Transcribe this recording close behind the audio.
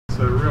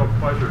a real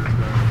pleasure to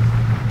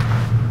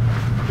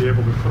be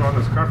able to put on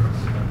this conference.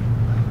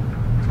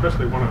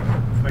 Especially want to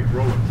thank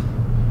Roland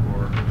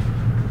for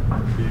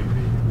being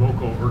the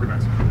local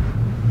organizer.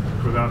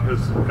 Without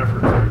his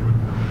efforts, we wouldn't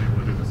have been able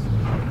to do this.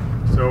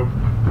 So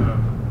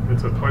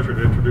it's a pleasure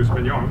to introduce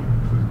Minhyong,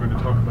 who's going to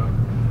talk about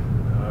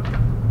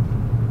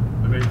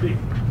the main theme,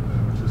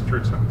 which is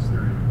church science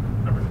theory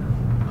number theory.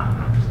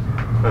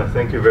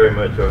 Thank you very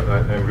much.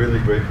 I'm really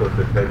grateful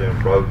to Ted and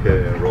Frauke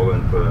and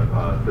Roland for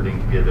putting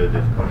together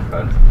this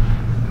conference.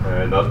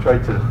 And I'll try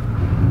to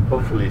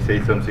hopefully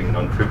say something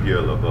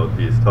non-trivial about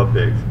these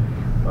topics.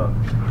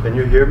 Can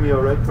you hear me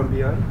all right from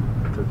behind?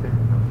 It's okay.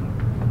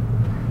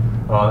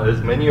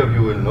 As many of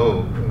you will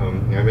know,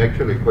 I'm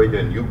actually quite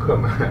a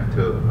newcomer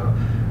to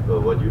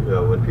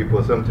what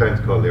people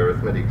sometimes call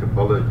arithmetic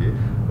topology.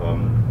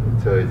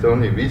 So it's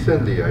only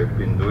recently I've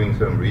been doing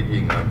some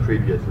reading on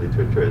previous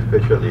literature,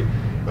 especially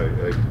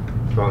I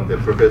found that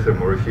Professor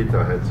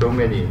Morishita had so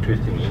many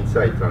interesting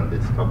insights on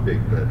this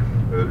topic that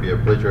it would be a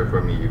pleasure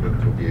for me even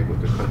to be able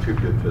to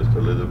contribute just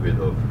a little bit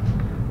of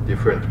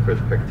different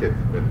perspective,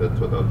 and that's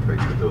what I'll try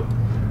to do.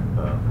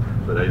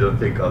 But I don't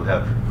think I'll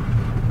have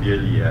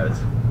really as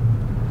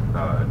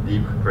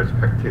deep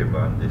perspective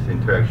on this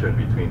interaction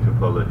between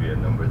topology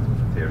and number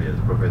theory as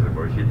Professor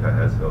Morishita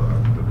has, so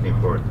I'm looking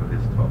forward to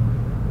his talk.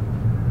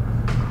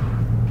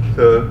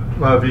 So,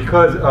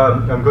 because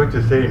I'm going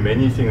to say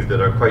many things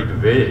that are quite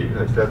vague,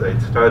 I said I'd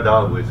start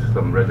out with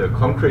some rather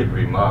concrete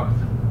remarks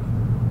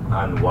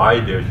on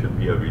why there should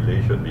be a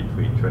relation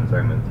between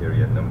Chern-Simons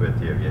theory and number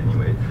theory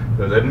anyway.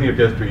 So let me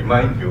just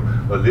remind you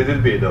a little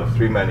bit of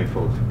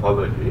three-manifold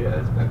topology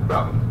as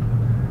background.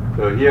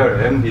 So here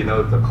M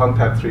denotes a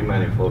compact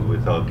three-manifold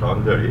without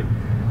boundary.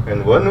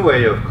 And one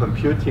way of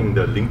computing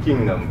the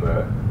linking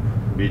number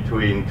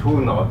between two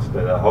knots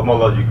that are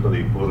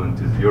homologically equivalent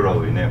to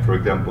 0 in M, for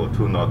example,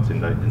 two knots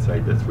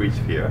inside the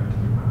three-sphere,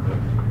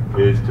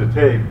 is to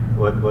take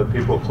what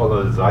people call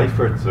a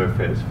Seifert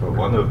surface for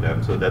one of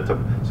them. So that's a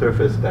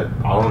surface that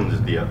bounds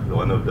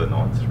one of the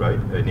knots, right,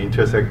 and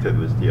intersected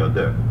with the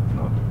other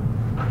knot.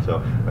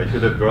 So I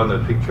should have drawn a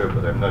picture,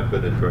 but I'm not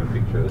good at drawing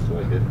pictures, so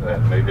I did,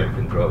 maybe I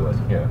can draw one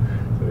here.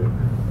 So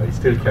I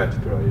still can't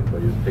draw it,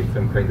 but you take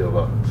some kind of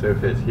a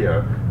surface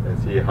here and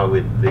see how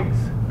it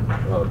links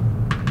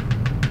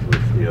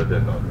with the other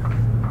knot,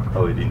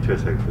 how it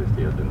intersects with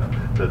the other knot.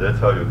 So that's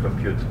how you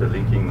compute the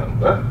linking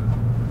number.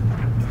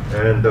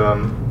 And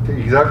the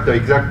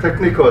exact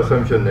technical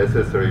assumption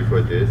necessary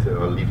for this,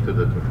 I'll leave to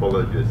the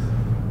topologists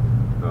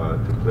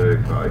to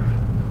clarify.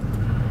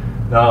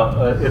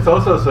 Now, it's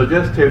also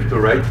suggestive to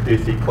write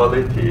this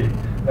equality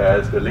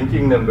as the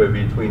linking number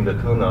between the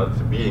two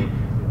knots being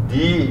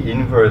the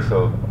inverse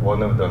of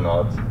one of the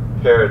knots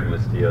paired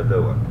with the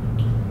other one.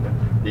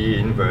 The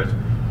inverse.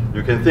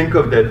 You can think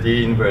of that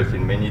D inverse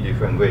in many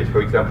different ways.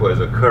 For example,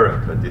 as a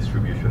current, a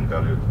distribution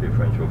value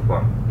differential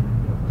form.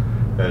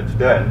 And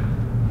then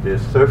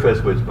this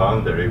surface with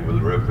boundary will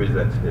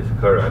represent this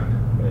current.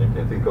 And you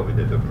can think of it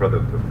as a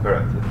product of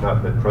currents. It's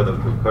not that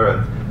product of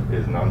currents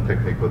is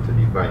non-technical to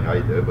define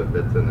either, but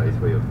that's a nice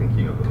way of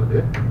thinking about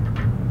it.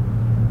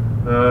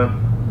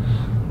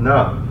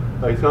 Now,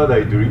 I thought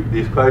I'd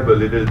describe a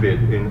little bit,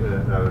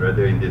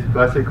 rather in this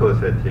classical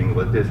setting,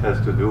 what this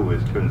has to do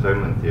with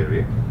Chern-Simons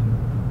theory.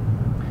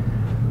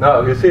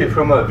 Now, you see,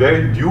 from a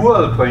very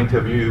dual point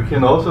of view, you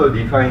can also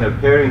define a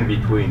pairing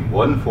between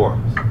one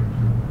forms,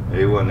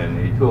 A1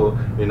 and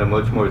A2, in a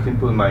much more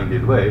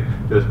simple-minded way,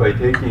 just by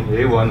taking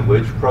A1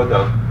 wedge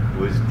product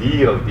with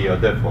D of the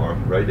other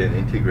form, right, and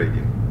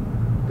integrating.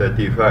 That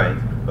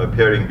defines a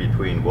pairing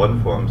between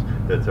one forms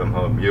that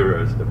somehow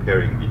mirrors the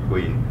pairing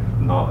between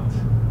knots.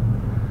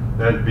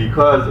 And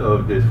because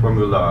of this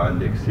formula on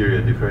the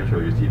exterior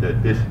differential, you see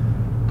that this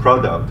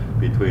product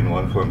between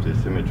one forms is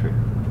symmetric.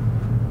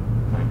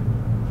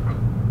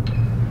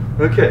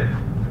 Okay,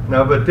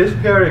 now but this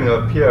pairing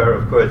up here,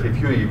 of course, if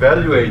you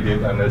evaluate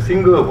it on a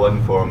single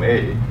one form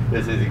A,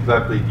 this is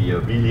exactly the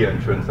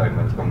abelian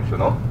Chern-Simons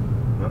functional.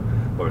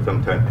 Or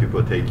sometimes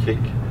people take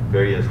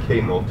various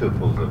K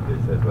multiples of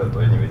this as well.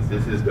 But anyways,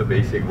 this is the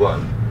basic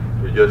one.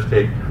 You just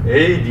take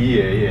A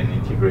dA and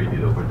integrate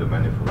it over the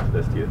manifold.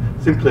 That's the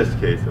simplest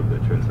case of the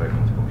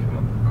Chern-Simons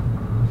functional.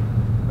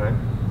 Right?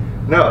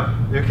 Now,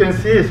 you can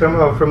see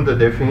somehow from the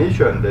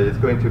definition that it's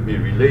going to be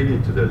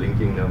related to the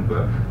linking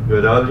number.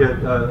 But I'll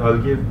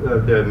give,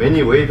 there are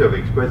many ways of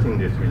expressing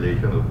this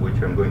relation, of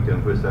which I'm going to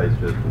emphasize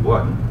just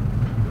one.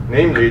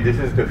 Namely, this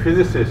is the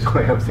physicist's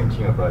way of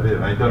thinking about it.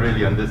 I don't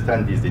really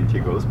understand these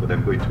integrals, but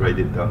I'm going to write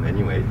it down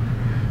anyway.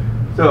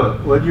 So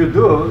what you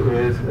do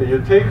is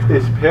you take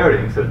this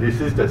pairing, so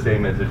this is the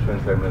same as the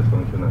Chern-Simons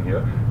functional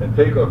here, and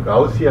take a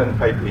Gaussian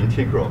type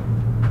integral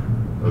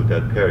of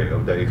that pairing,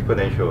 of the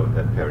exponential of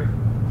that pairing.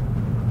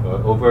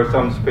 Over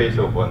some space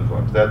of one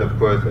form. That, of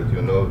course, as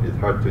you know, is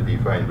hard to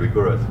define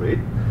rigorously.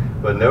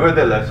 But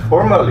nevertheless,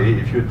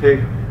 formally, if you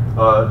take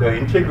the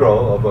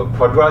integral of a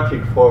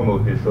quadratic form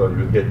of this sort,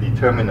 you get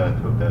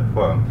determinant of that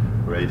form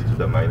raised to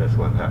the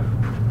 -1/2.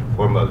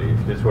 Formally,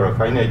 if this were a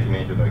finite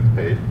dimensional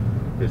space,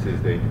 this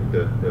is the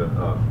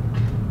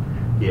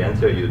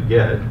answer you'd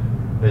get.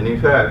 And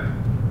in fact,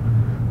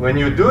 when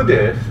you do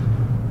this,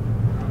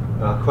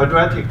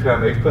 quadratic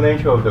term,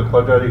 exponential of the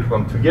quadratic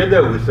form,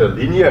 together with a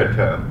linear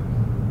term,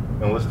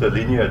 and what's the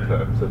linear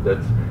term? So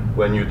that's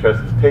when you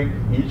just take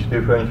each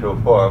differential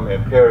form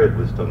and pair it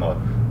with the knot.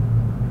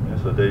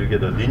 So there you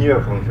get a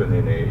linear function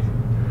in A.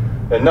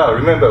 And now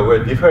remember,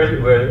 we're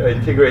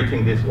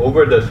integrating this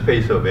over the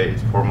space of A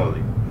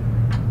formally.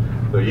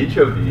 So each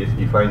of these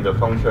defines a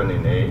function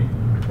in A,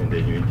 and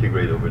then you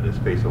integrate over the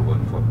space of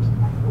one form,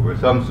 over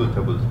some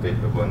suitable space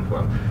of one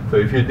form. So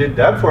if you did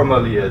that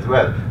formally as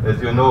well,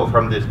 as you know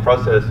from this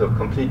process of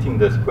completing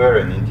the square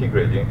and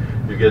integrating,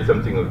 you get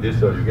something of this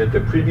sort. You get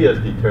the previous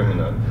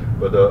determinant,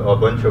 but a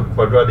bunch of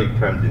quadratic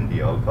terms in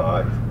the alpha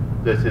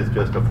i's. This is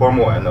just a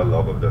formal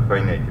analog of the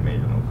finite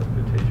dimensional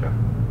computation.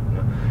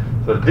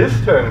 So this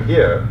term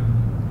here,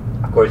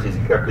 of course, is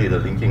exactly the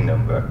linking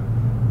number.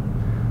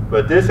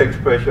 But this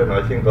expression,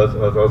 I think, was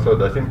also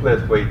the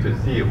simplest way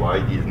to see why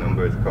these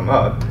numbers come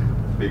up,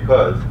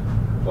 because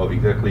of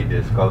exactly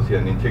this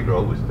Gaussian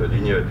integral with the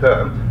linear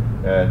term.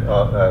 And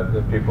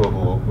the people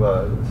who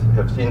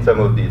have seen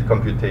some of these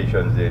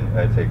computations in,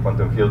 I'd say,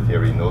 quantum field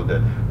theory know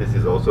that this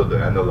is also the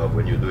analog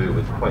when you do it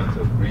with points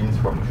of Green's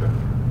function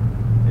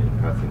in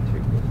path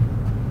integral.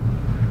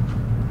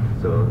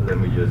 So let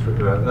me just,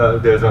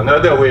 there's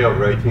another way of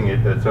writing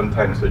it that's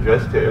sometimes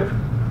suggestive.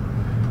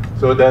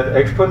 So that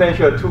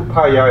exponential 2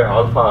 pi I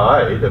alpha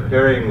I, the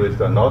pairing with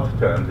the knot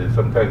terms, is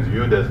sometimes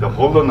viewed as the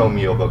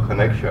holonomy of a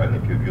connection.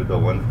 If you view the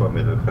one form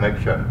as a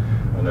connection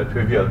on a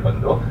trivial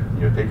bundle,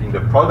 you're taking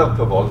the product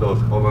of all those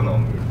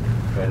holonomies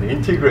and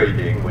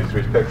integrating with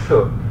respect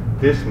to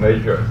this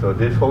measure. So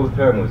this whole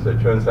term with the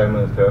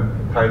Chern-Simons term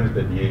times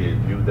the dA is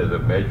viewed as a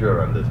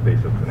measure on the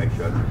space of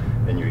connection,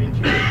 and you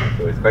integrate it.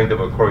 So it's kind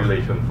of a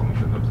correlation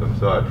function of some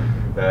sort.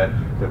 And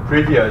the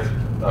previous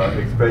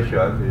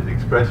expression is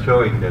expressed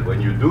showing that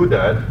when you do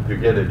that, you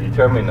get a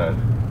determinant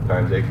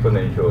times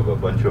exponential of a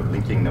bunch of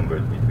linking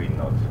numbers between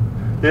knots.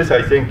 This,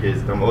 I think,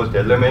 is the most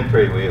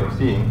elementary way of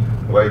seeing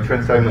why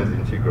Chern-Simons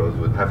integrals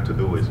would have to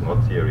do with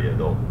knot theory at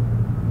all.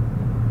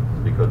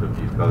 It's because of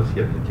these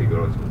Gaussian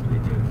integrals with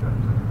linear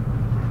terms.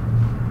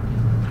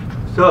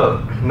 So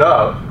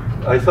now,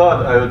 I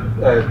thought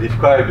I would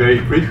describe very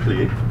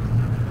briefly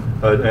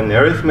an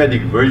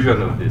arithmetic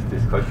version of this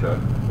discussion.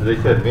 As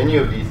I said, many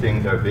of these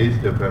things are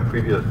based upon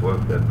previous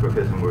work that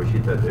Professor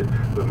Morishita did,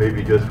 but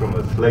maybe just from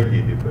a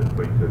slightly different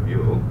point of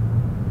view.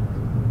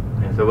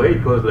 And so the way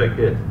it goes like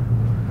this.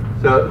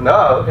 So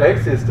now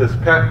X is the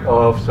spec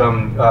of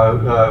some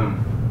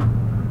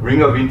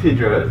ring of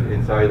integers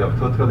inside of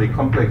totally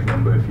complex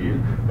number field,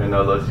 and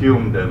I'll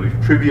assume that we've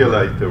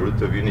trivialized the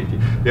roots of unity.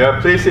 There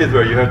are places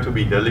where you have to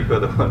be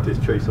delicate about this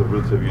choice of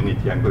roots of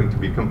unity. I'm going to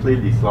be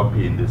completely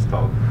sloppy in this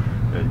talk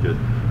and just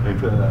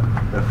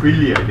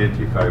freely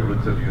identify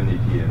roots of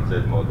unity and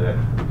Z mod n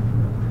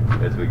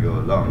as we go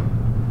along.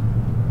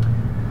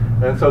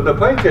 And so the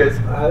point is,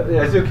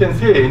 as you can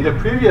see, in the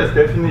previous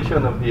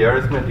definition of the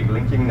arithmetic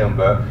linking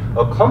number,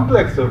 a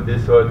complex of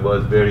this sort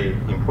was very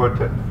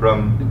important,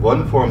 from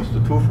one forms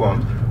to two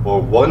forms,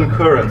 or one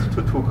current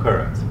to two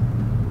currents.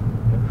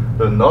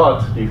 The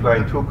knots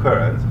define two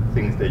currents,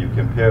 things that you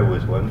can pair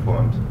with one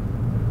forms.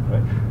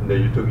 Right? And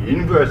then you took the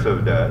inverse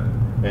of that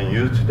and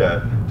used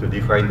that to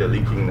define the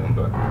linking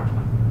number,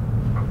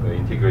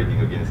 integrating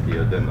against the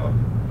other knot.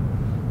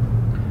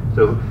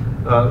 So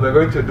we're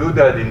going to do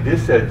that in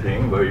this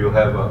setting where you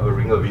have a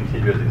ring of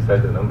integers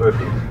inside the number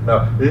field.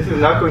 Now, this is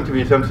not going to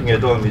be something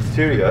at all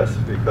mysterious,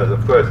 because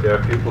of course there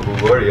are people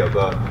who worry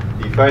about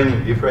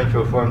defining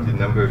differential forms in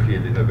number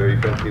field in a very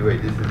fancy way.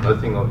 This is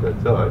nothing of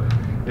that sort.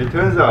 It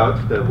turns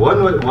out that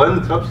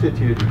one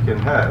substitute you can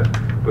have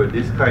for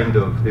this kind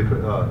of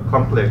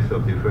complex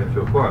of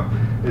differential form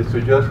is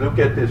to just look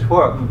at this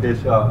form,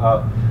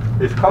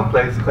 this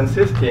complex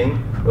consisting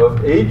of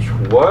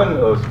H1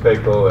 of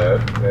spec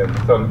OF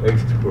and some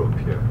X group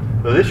here.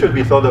 So this should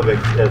be thought of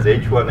as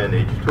H1 and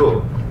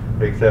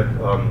H2, except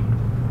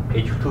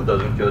H2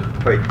 doesn't just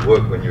quite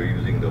work when you're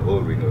using the whole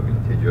ring of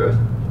integers.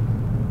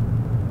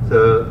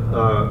 So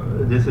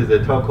this is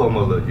a talk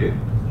homology.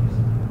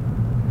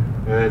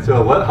 And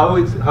so how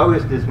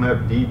is this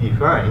map D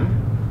defined?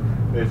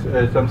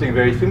 It's something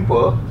very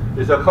simple.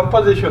 It's a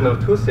composition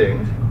of two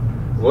things.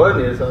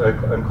 One is,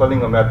 I'm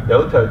calling a map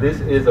delta.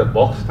 This is a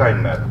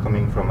Box-Stein map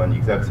coming from an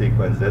exact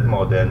sequence Z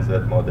mod n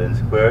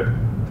squared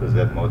to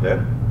Z mod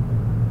n.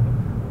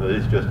 So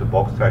this is just a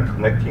Box-Stein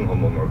connecting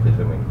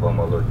homomorphism in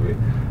cohomology.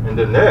 And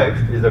the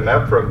next is a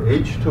map from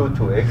H2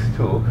 to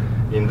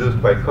X2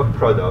 induced by cup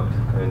product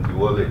and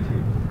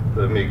duality.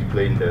 So let me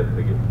explain that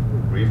again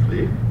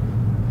briefly.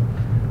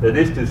 That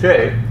is to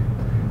say,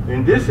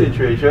 in this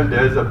situation,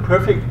 there is a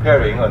perfect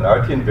pairing on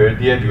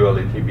Artin-Verdier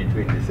duality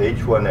between this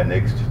H1 and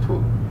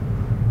X2.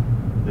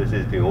 This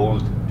is the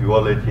old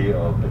duality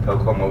of the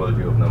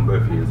homology of number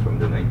fields from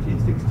the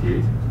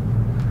 1960s.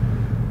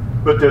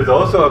 But there's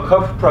also a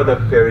cup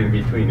product pairing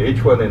between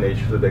H1 and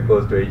H2 that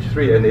goes to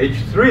H3, and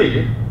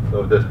H3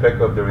 of the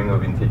spec of the ring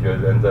of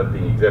integers ends up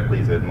being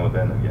exactly Z mod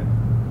n again.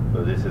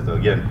 So this is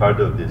again part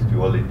of this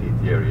duality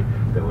theory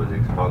that was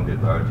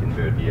expounded by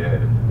Artin-Verdier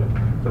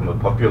and somewhat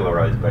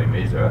popularized by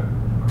Mazur.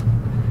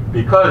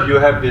 Because you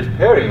have this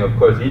pairing, of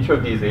course, each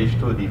of these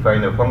H2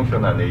 define a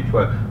function on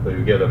H1, so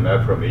you get a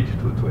map from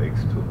H2 to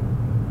X2.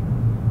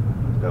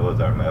 That was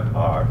our map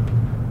R.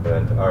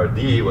 And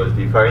Rd was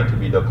defined to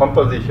be the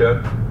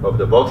composition of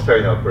the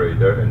Box-Stein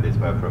operator and this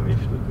map from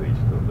H2 to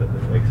H2, but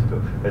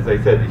X2. As I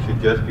said, it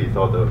should just be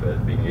thought of as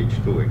being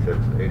H2,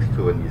 except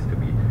X2 needs to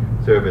be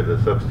serve as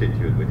a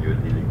substitute when you're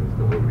dealing with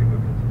the whole ring of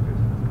integers.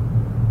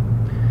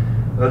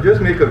 I'll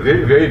just make a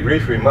very, very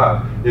brief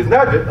remark. It's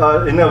not,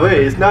 in a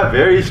way, it's not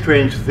very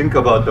strange to think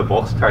about the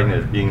Box-Stein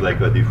as being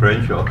like a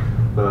differential.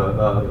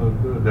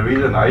 The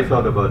reason I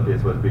thought about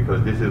this was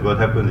because this is what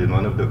happens in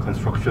one of the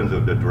constructions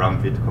of the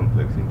Drum-Witt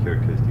complex in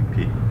characteristic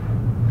P.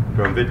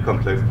 Drum-Witt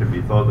complex can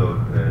be thought of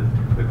as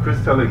the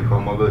crystalline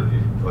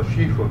cohomology, or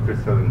sheaf of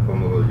crystalline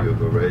cohomology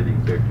of a variety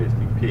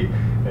characteristic P.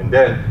 And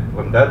then,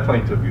 from that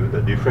point of view,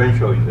 the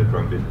differential in the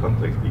Drum-Witt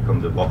complex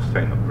becomes a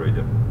Box-Stein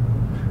operator.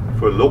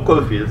 For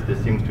local fields, this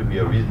seems to be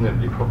a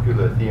reasonably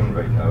popular theme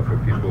right now for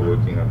people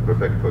working on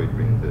perfectoid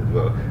rings as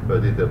well,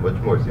 but it's a much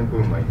more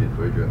simple-minded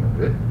version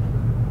of it.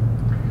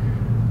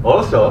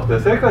 Also, the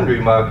second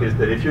remark is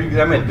that if you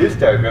examine this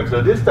diagram,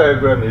 so this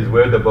diagram is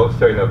where the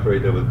Box-Stein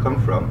operator will come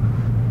from.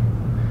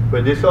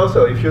 But this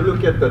also, if you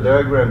look at the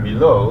diagram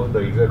below, the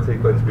exact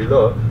sequence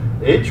below,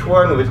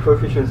 H1 with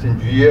coefficients in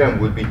GM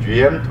would be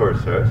GM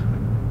torsors,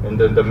 and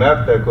then the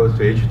map that goes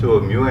to H2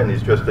 of mu n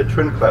is just a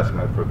Chern class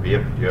map for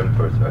GM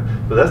torsor.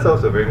 So that's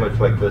also very much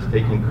like just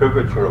taking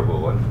curvature over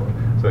one form.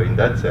 So in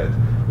that sense,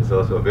 it's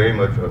also very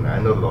much an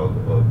analog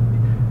of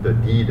the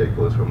D that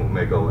goes from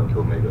omega 1 to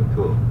omega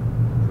 2.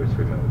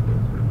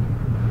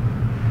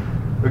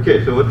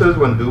 Okay, so what does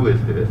one do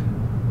with this?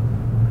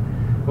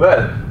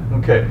 Well,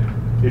 okay,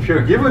 if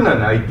you're given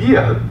an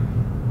ideal,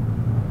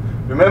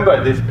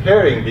 remember this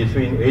pairing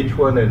between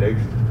H1 and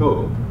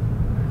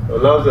X2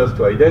 allows us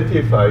to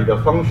identify the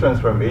functions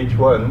from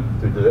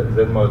H1 to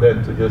Z mod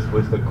n to just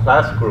with the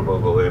class group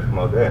of OF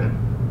mod n.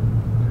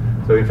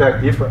 So in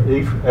fact, if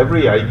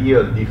every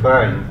ideal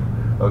defines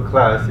a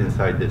class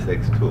inside this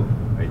X2,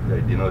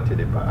 I denoted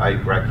it by I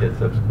bracket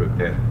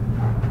subscript n.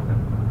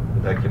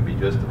 That can be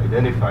just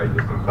identified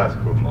with the class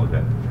group mod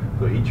n.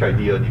 So each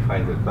ideal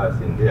defines a class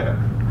in there.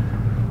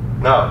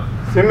 Now,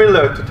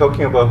 similar to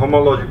talking about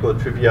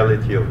homological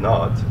triviality of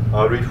knots,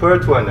 I'll refer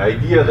to an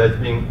ideal as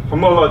being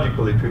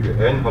homologically trivial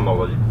and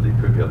homologically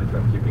trivial if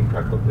I'm keeping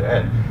track of the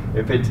n.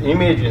 If its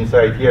image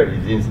inside here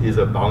is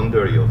a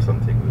boundary of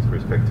something with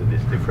respect to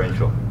this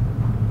differential.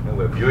 And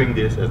we're viewing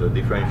this as a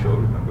differential,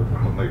 remember,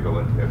 from omega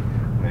 1 to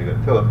omega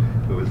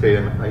 2. We would say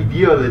an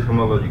ideal is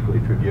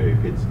homologically trivial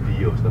if it's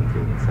d of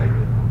something inside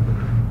it.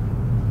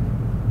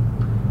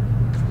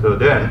 So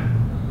then,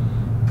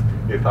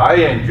 if I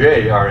and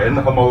j are n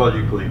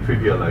homologically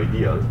trivial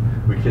ideals,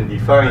 we can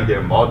define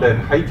their mod n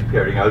height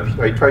pairing.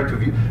 I try to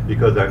view,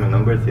 because I'm a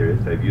number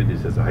theorist, I view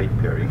this as a height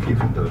pairing,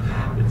 even though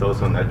it's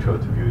also natural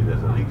to view it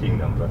as a linking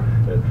number.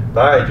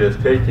 By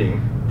just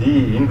taking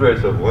d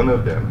inverse of one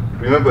of them,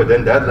 remember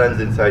then that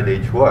lands inside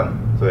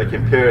H1, so I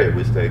can pair it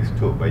with the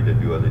X2 by the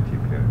duality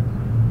pair.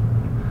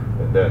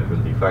 And then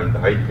we'll define the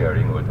height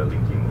pairing or the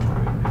linking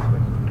number in this way.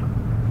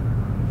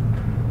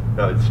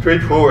 Now, it's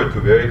straightforward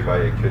to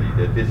verify, actually,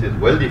 that this is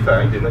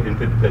well-defined,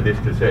 that is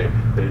to say,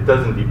 that it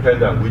doesn't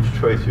depend on which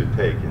choice you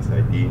take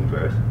inside the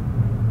inverse,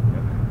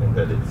 and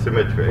that it's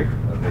symmetric.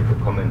 I'll make a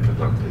comment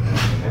about this in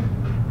a minute.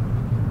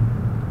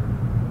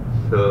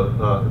 So,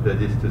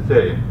 that is to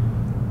say,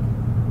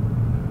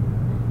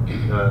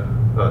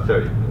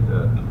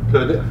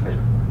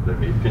 let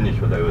me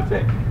finish what I was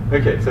saying.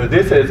 Okay, so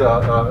this is,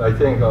 I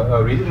think,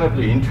 a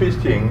reasonably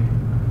interesting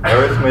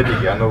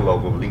arithmetic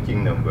analog of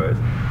linking numbers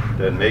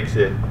that makes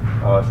it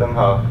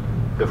somehow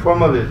the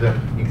formalism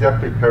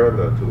exactly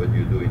parallel to what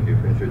you do in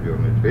differential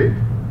geometry.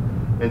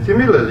 And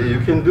similarly, you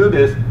can do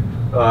this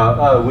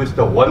with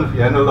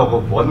the analog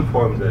of one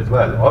forms as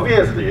well.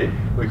 Obviously,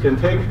 we can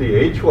take the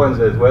H1s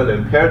as well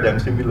and pair them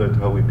similar to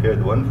how we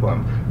paired one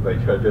form by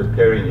just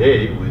pairing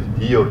A with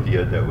D of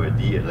the other, where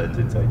D lands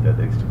inside that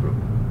X group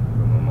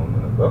from a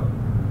moment ago.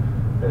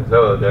 And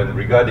so then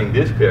regarding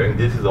this pairing,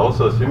 this is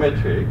also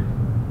symmetry.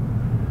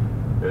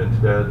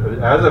 And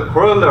as a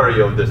corollary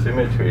of the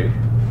symmetry,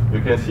 you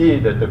can see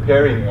that the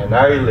pairing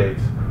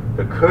annihilates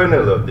the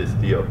kernel of this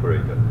D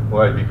operator.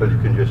 Why? Because you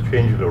can just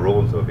change the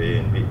roles of A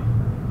and B.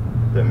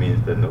 That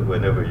means that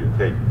whenever you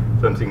take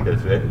something that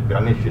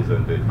vanishes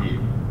under D,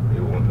 it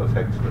won't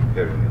affect the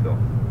pairing at all.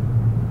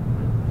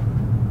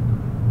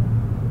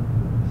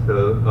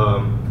 So,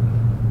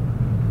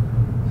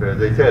 so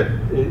as I said,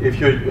 if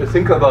you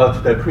think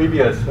about the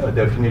previous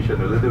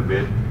definition a little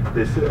bit,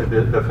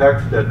 the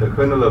fact that the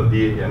kernel of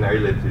D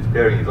annihilates this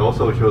pairing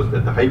also shows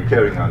that the height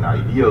pairing on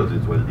ideals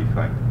is well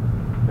defined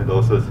and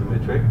also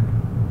symmetric.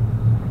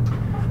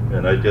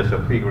 And I just a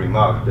quick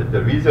remark that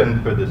the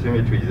reason for the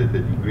symmetry is that the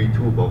degree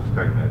 2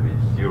 Box-Stein map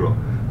is 0.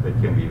 That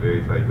can be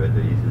verified rather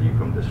easily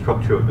from the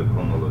structure of the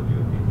cohomology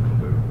of these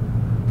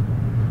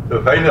numbers.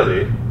 So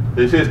finally,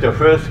 this is the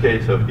first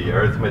case of the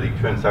arithmetic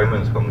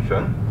Chern-Simons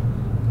function.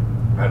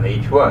 On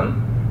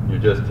H1, you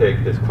just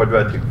take this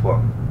quadratic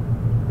form.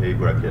 A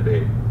bracket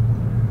A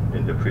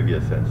in the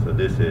previous sense. So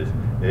this is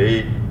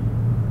A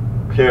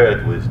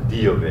paired with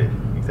D of A,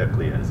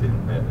 exactly as in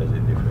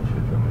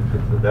differential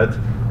geometry. So that's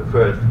the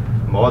first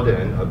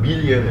modern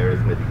abelian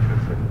arithmetic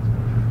transcendence.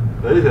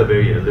 That is a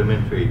very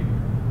elementary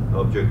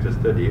object to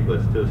study,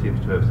 but still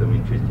seems to have some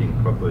interesting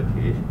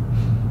properties.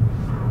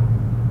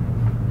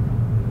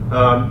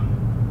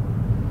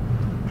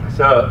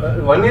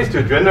 So one needs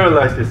to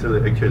generalize this.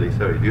 Actually,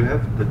 sorry, do you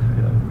have the?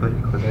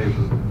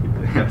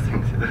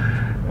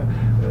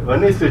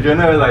 One needs to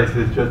generalize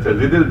this just a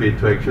little bit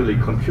to actually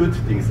compute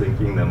these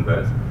linking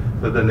numbers.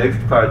 So the next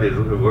part is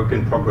a work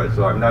in progress.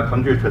 So I'm not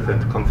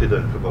 100%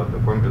 confident about the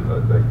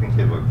formula. I think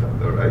it works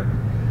out all right.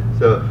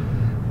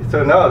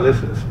 So now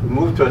let's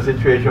move to a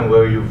situation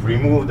where you've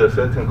removed a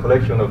certain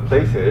collection of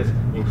places,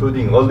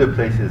 including all the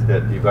places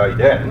that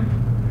divide n.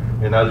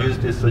 And I'll use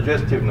this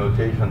suggestive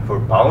notation for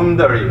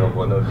boundary of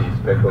one of these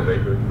spec of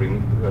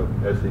ring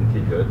of S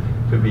integers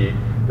to be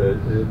the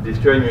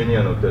disjoint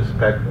union of the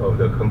spec of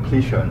the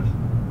completions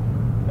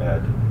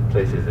at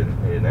places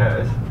in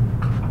S.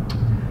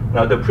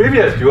 Now the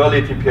previous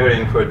duality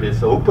pairing for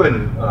this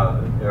open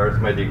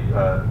arithmetic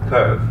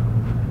curve,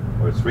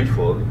 or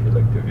threefold if you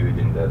like to view it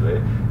in that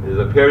way, is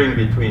a pairing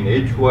between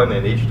H1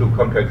 and H2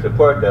 compact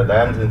support that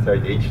lands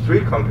inside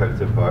H3 compact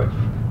support,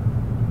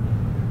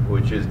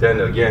 which is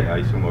then again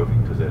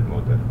isomorphic to Z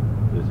model.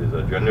 This is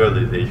a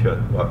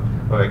generalization.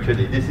 Or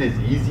actually, this is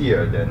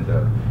easier than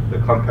the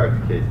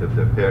compact case of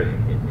the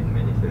pairing in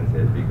many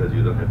senses, because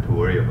you don't have to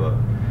worry about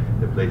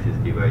the places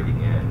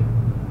dividing n.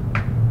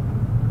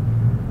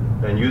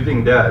 And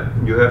using that,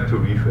 you have to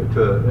refer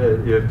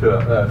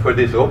to for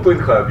this open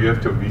curve, you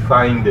have to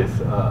refine this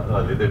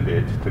a little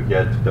bit to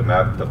get the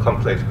map, the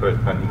complex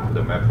corresponding to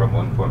the map from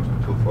one form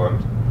to two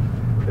forms.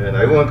 And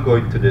I won't go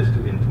into this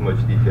in too much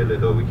detail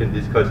at all. We can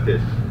discuss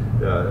this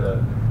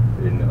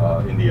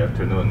in the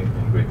afternoon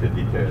in greater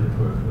detail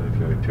if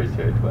you're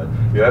interested. But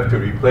you have to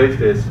replace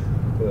this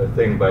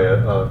thing by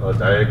a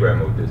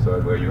diagram of this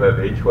sort, where you have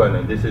H1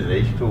 and this is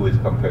H2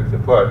 with compact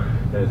support.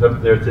 And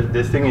there's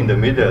this thing in the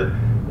middle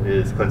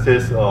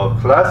consists of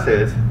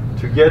classes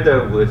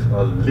together with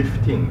a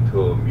lifting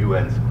to mu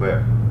n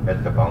square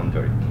at the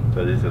boundary.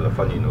 So this is a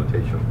funny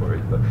notation for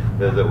it, but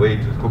there's a way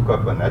to hook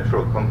up a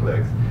natural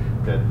complex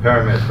that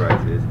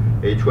parameterizes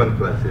H1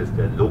 classes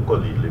that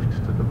locally lift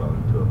to the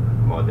bound to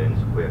mod n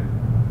square.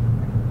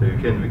 So you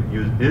can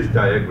use this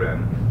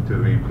diagram to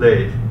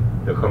replace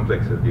the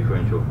complex of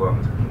differential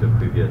forms in the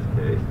previous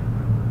case.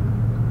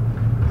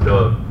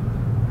 So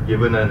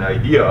given an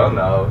ideal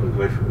now,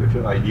 with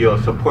an ideal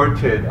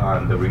supported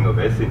on the ring of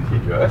S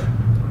integers,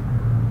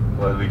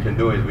 what we can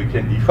do is we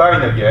can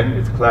define again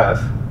its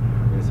class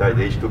inside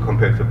H2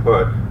 compact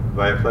support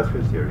via class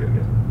field theory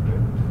again.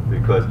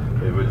 Right? Because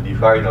it will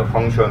define a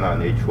function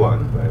on H1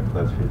 via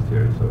class field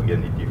theory. So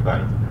again, it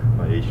defines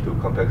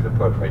H2 compact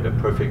support by the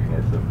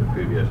perfectness of the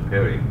previous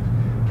pairing.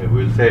 And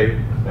we'll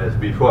say, as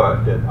before,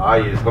 that I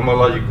is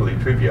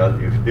homologically trivial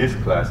if this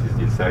class is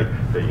inside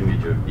the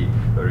image of D.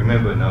 But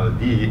remember now,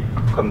 D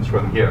comes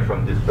from here,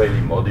 from this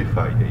slightly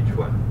modified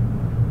H1,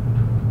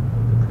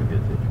 the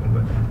previous H1.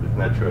 But it's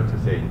natural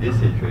to say in this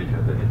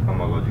situation that it's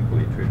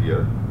homologically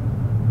trivial.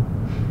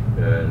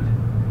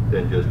 And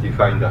then just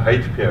define the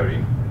height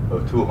pairing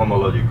of two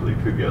homologically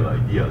trivial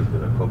ideals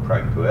that are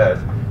co-prime to S,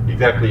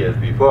 exactly as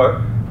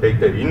before. Take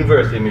the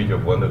inverse image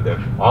of one of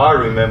them. R,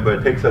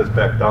 remember, takes us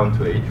back down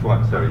to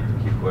H1. Sorry to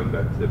keep going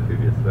back to the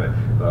previous slide.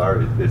 But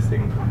R is this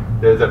thing.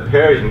 There's a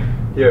pairing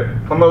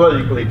here.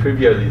 Homologically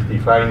trivial is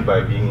defined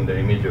by being in the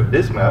image of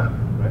this map.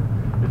 Right?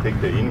 You take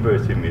the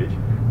inverse image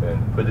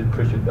and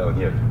push it down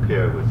here to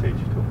pair with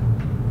H2.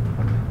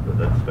 So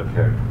that's the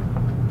pairing.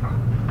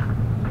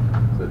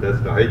 So that's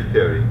the height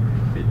pairing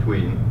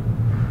between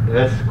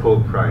S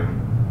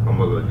co-prime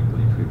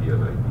homologically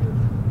trivial ideas.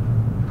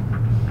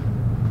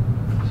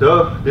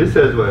 So this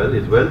as well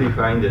is well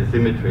defined as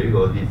symmetry.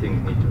 All these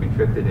things need to be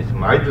checked, and it's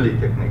mildly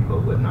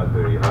technical, but not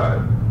very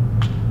hard.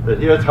 But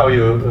here's how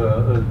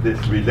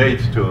this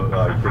relates to,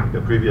 I think,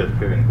 the previous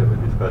pairings that we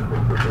discussed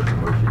with Professor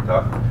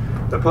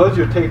Morishita. Suppose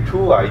you take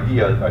two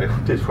ideas. I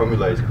hope this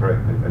formula is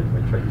correct.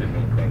 I tried to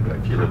maintain. I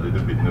feel a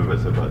little bit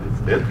nervous about it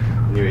still.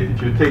 Anyway, if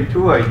you take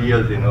two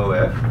ideas in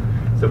OF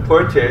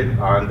supported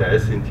on the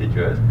S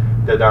integers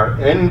that are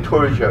n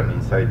torsion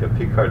inside the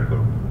Picard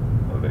group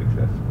of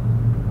XS.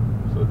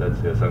 So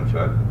that's the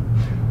assumption.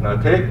 Now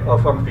take a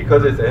function,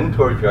 because it's n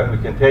torsion, we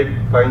can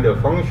find a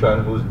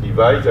function whose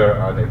divisor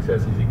on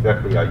XS is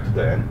exactly I to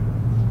the n.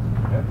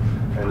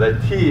 Yeah? And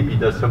let T be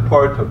the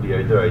support of the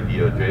other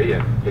ideal J,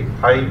 and take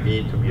pi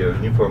V to be a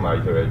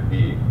uniformizer at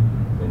V,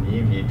 and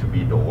EV to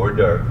be the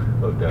order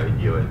of the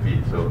ideal at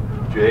V. So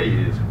J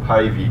is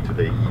pi V to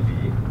the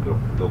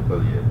EV,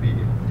 locally at V.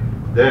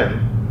 Then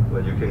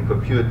what you can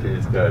compute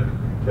is that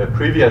the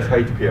previous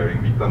height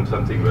pairing becomes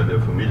something rather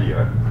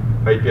familiar.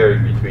 Height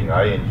pairing between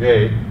I and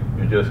J,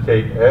 you just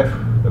take F,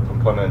 the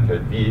component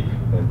at V,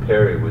 and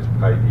pair it with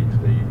pi V to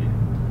the EV,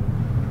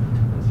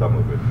 and sum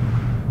of it.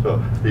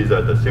 So these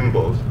are the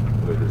symbols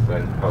with the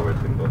sign power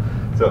symbol.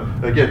 So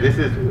again, this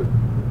is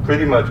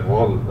pretty much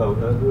all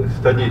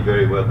studied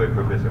very well by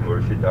Professor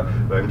Morishita,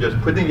 but I'm just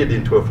putting it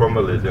into a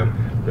formalism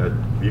that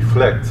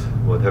reflects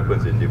what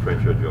happens in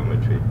differential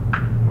geometry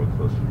more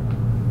closely.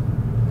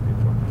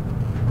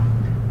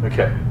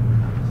 Okay,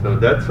 so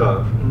that's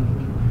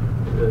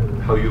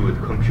how you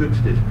would compute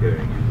this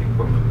pairing using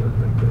formulas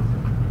like this.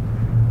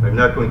 I'm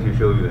not going to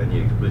show you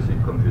any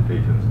explicit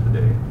computations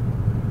today.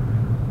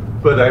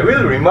 But I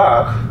will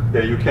remark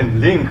that you can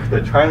link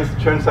the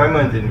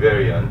Chern-Simons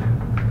invariant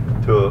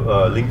to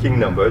a linking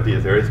number,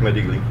 these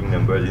arithmetic linking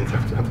numbers, in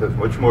sometimes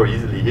much more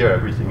easily here.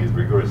 Everything is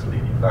rigorously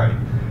defined.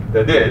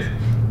 That is,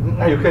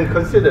 you can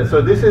consider,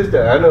 so this is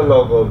the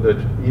analog of the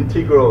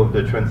integral of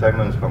the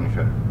Chern-Simons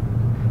function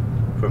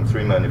from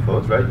three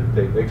manifolds, right? You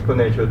take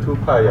exponential 2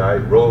 pi I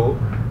rho,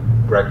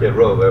 bracket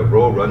rho, where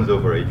rho runs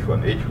over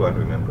h1. h1,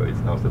 remember, it's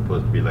now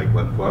supposed to be like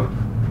one form.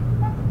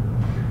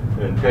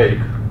 And take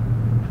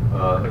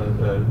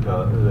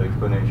the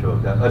exponential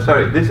of that.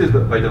 Sorry, this is,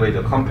 by the way,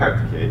 the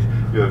compact case.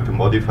 You have to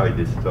modify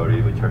this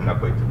story, which I'm not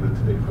going to do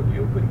today for the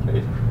open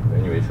case.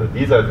 Anyway, so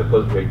these are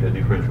supposed to make the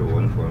differential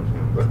one forms,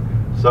 remember.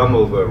 Sum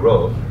over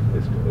rho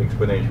is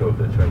exponential of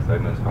the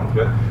Chern-Simons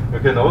function. You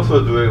can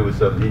also do it with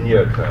a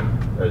linear term,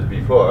 as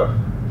before,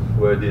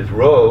 where this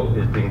rho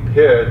is being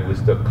paired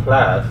with the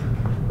class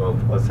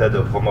of a set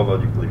of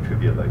homologically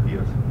trivial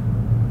ideas.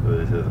 So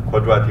this is a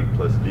quadratic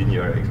plus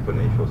linear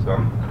exponential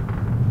sum.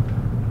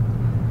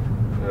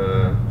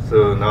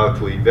 So now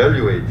to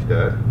evaluate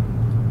that,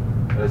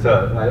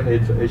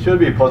 it should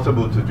be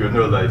possible to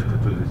generalize to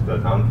the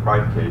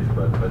non-prime case,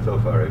 but so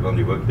far I've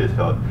only worked this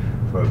out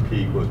for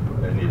p equals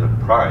any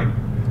prime.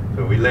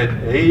 So we let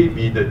A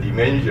be the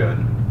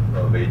dimension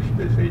of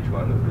this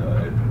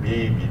h1, and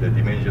B be the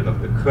dimension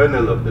of the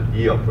kernel of the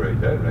D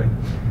operator,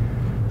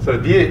 right? So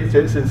D,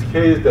 since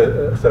K is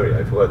the, sorry,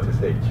 I forgot to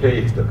say,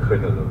 K is the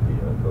kernel of D.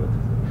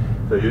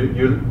 So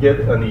you get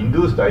an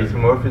induced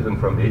isomorphism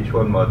from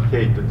H1 mod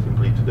K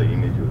simply to the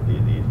image of D.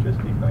 D is just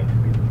defined to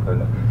be the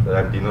kernel that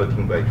I'm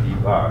denoting by D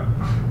bar.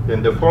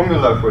 Then the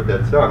formula for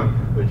that sum,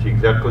 which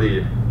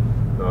exactly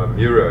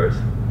mirrors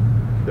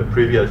the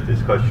previous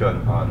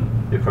discussion on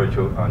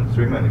differential on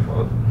three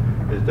manifold,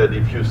 is that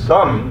if you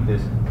sum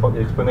this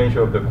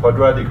exponential of the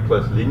quadratic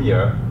plus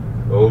linear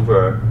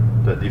over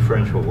the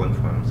differential one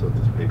form, so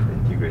to speak,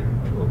 integrate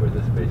over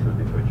the space of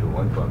differential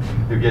one form,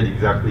 you get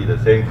exactly the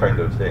same kind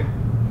of thing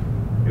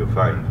you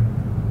find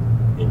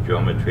in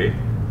geometry.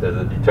 There's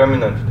a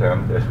determinant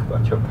term, there's a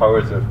bunch of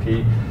powers of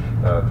p,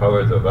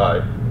 powers of I,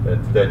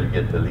 and then you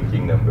get the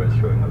linking numbers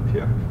showing up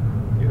here.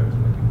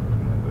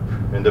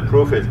 And the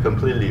proof is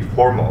completely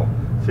formal,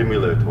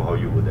 similar to how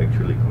you would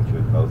actually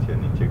compute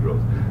Gaussian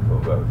integrals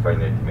over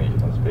finite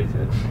dimensional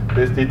spaces.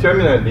 This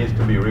determinant needs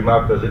to be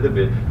remarked a little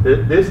bit.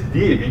 This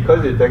D,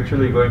 because it's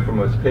actually going from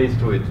a space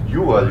to its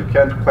dual, you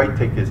can't quite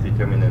take this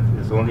determinant.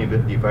 It's only the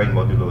divine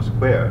modulo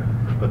square,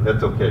 but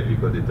that's okay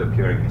because it's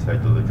appearing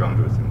inside the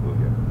Legendre symbol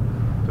here.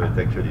 So it's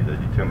actually the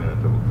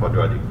determinant of a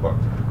quadratic form,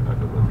 not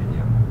of a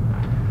linear.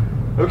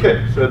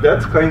 Okay, so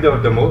that's kind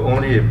of the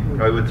only,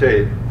 I would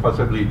say,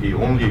 possibly the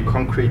only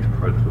concrete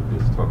part of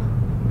this talk.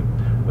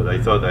 But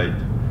I thought I'd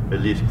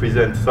at least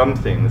present some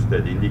things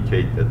that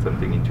indicate that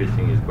something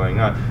interesting is going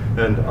on.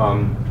 And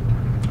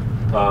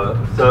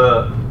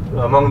so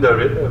among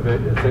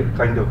the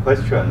kind of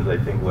questions I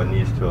think one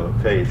needs to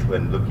face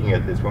when looking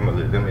at this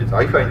formalism is,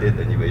 I find it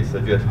anyway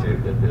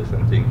suggestive that there's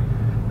something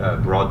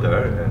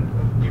broader and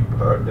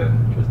deeper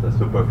than just a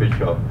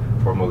superficial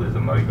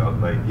formalism I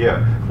outlined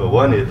here. So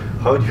one is,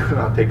 how do you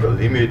now take a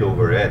limit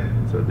over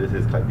n? So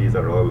these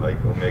are all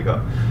like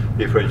omega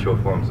differential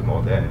forms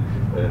mod n.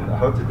 And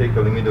how to take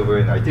a limit over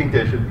n? I think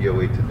there should be a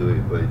way to do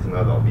it, but it's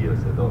not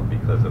obvious at all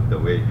because of the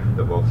way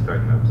the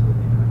Wolfstein maps are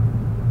defined.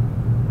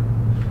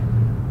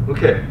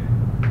 Okay,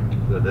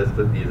 so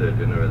these are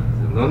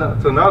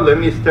generalities. So now let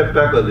me step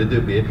back a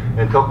little bit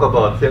and talk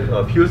about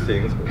a few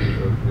things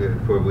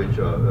for which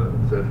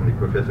certainly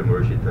Professor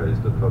Morishita is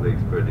the top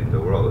expert in the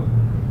world.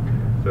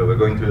 So we're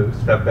going to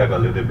step back a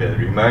little bit and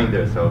remind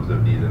ourselves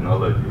of these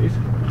analogies,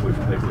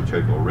 which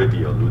I've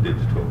already alluded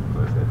to, of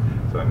course.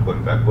 So I'm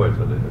going backwards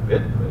a little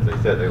bit. As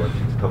I said, I want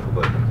to talk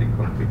about something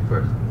concrete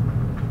first.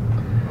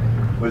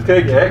 We'll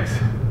take X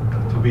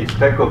to be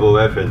spec of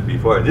OF as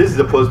before. This is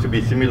supposed to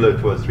be similar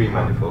to a three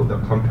manifold, a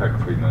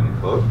compact three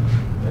manifold.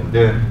 And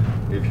then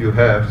if you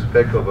have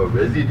spec of a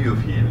residue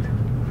field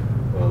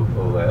of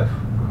OF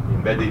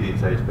embedded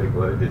inside spec of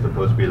OF, it's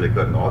supposed to be like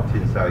a knot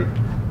inside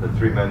the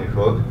three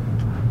manifold.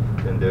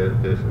 And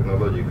this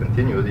analogy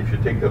continues. If you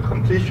take the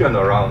completion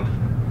around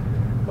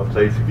a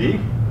place V,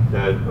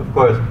 that of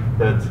course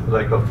that's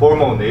like a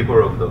formal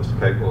neighbor of the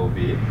spec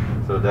OV.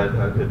 So that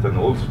it's an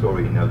old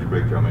story in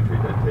algebraic geometry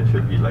that it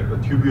should be like a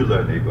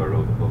tubular neighbor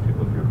of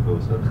your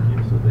closed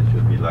subscheme. So that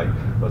should be like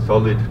a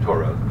solid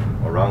torus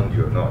around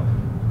your knot.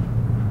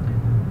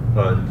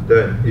 And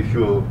then if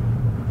you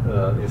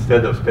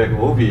instead of spec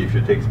OV, if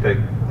you take spec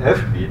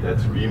FV,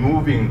 that's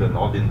removing the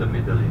knot in the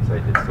middle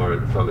inside the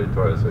solid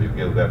torus, so you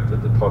get back to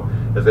the top.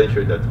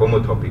 Essentially, that's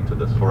homotopic to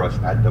the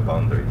torus at the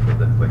boundary, so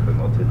that's like a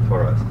knotted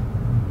torus.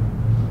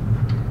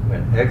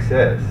 And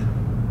XS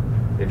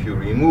if you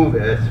remove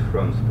S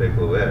from spec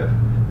OF,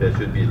 there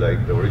should be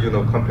like the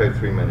original compact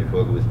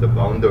three-manifold with the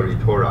boundary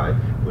tori,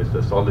 with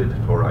the solid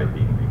tori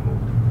being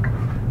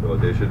removed. So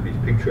there should be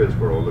pictures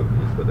for all of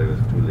these, but I was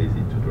too lazy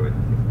to draw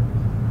anything.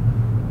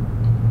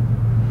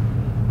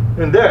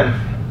 And then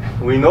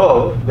we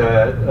know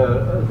that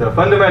the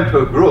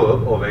fundamental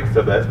group of X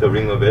of S, the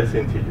ring of S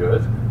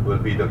integers, will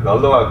be the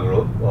Galois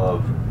group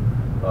of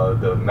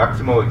the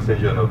maximal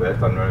extension of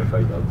S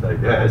unramified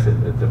outside S.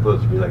 It's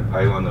supposed to be like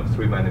pi1 of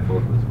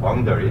three-manifold with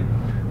boundary.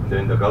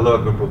 Then the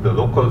Galois group of the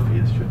local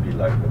fields should be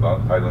like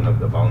about pi1 of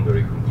the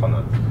boundary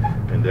components.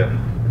 And then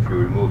if you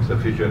remove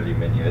sufficiently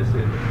many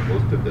S's,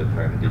 most of the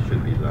time this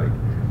should be like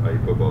a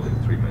hyperbolic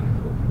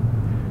three-manifold.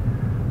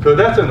 So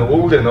that's an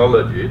old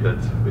analogy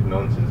that's been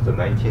known since the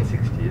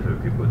 1960s, or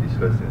people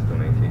discussed since the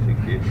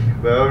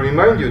 1960s. But I'll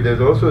remind you,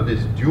 there's also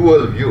this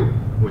dual view,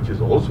 which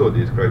is also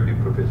described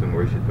in Professor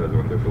Morishita's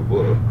wonderful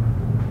book.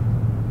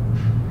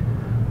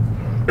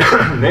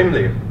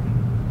 Namely,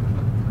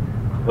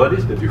 what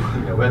is the dual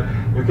view? Well,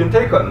 you can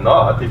take a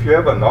knot. If you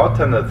have a knot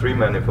and a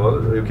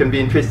three-manifold, you can be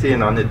interested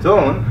in on its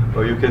own,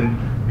 or you can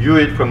view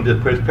it from the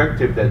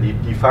perspective that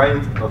it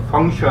defines a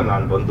function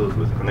on bundles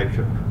with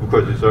connection. Of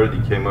course, this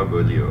already came up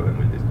earlier when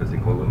we were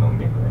discussing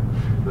holonomy,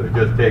 right? So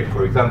just take,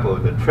 for example,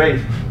 the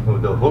trace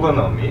of the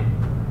holonomy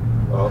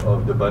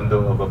of the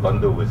bundle of a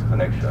bundle with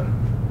connection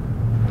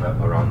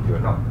around your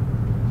knot.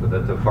 So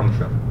that's a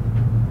function.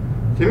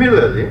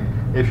 Similarly,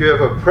 if you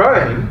have a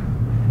prime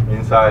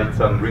inside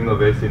some ring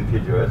of S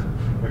integers,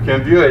 you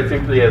can view it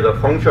simply as a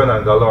function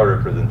on Galois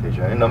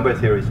representation. And number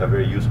theorists are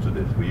very used to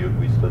this.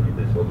 We study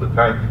this all the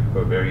time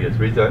for various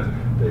reasons.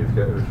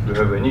 If you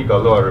have any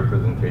Galois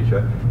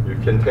representation, you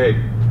can take,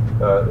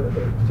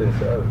 since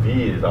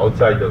V is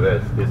outside of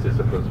S, this is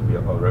supposed to be a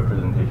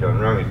representation on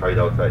ramified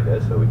outside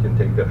S, so we can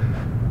take the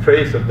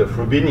trace of the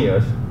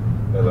Frobenius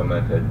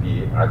element as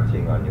be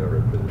acting on your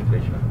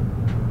representation.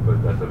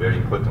 But that's a very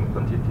important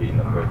quantity in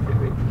number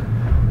theory.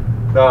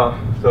 Now,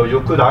 so you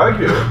could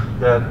argue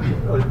that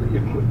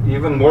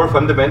even more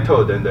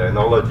fundamental than the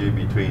analogy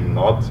between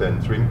knots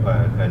and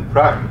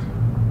primes,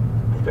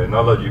 the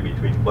analogy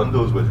between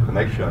bundles with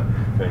connection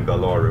and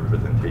Galois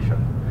representation.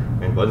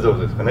 And bundles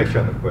with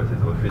connection, of course,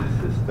 is what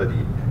physicists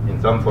study in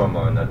some form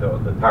or another all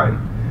the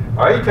time.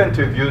 I tend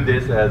to view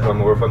this as a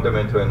more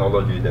fundamental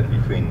analogy than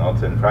between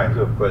knots and primes.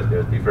 Of course,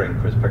 there's differing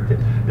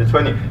perspectives. It's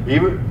funny,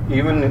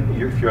 even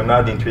if you're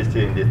not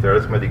interested in these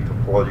arithmetic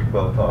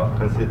topological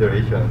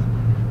considerations,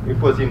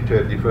 people seem to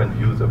have different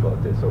views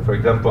about this. So, for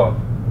example,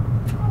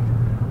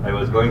 I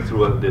was going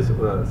through this,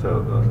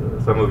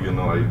 some of you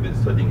know I've been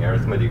studying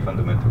arithmetic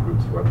fundamental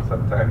groups for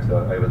some time,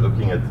 so I was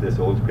looking at this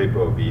old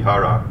paper of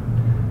Ihara,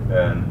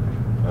 and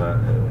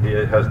he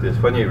has this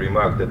funny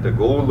remark that the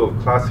goal of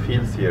class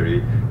field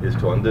theory is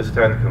to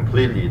understand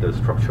completely the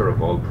structure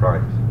of all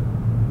primes.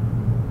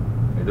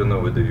 I don't know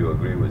whether you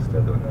agree with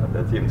that or not.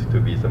 That seems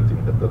to be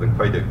something that doesn't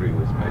quite agree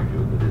with my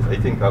view. That is,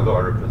 I think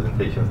Galois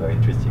representations are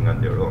interesting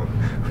on their own,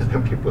 but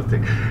some people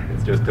think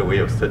it's just a way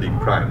of studying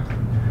primes.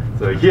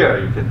 So here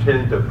you can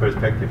change the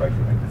perspective, I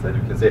think, like I said.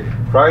 You can say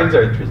primes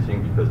are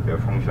interesting because they are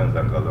functions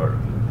on Galois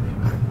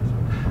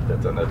representations.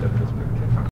 That's another perspective.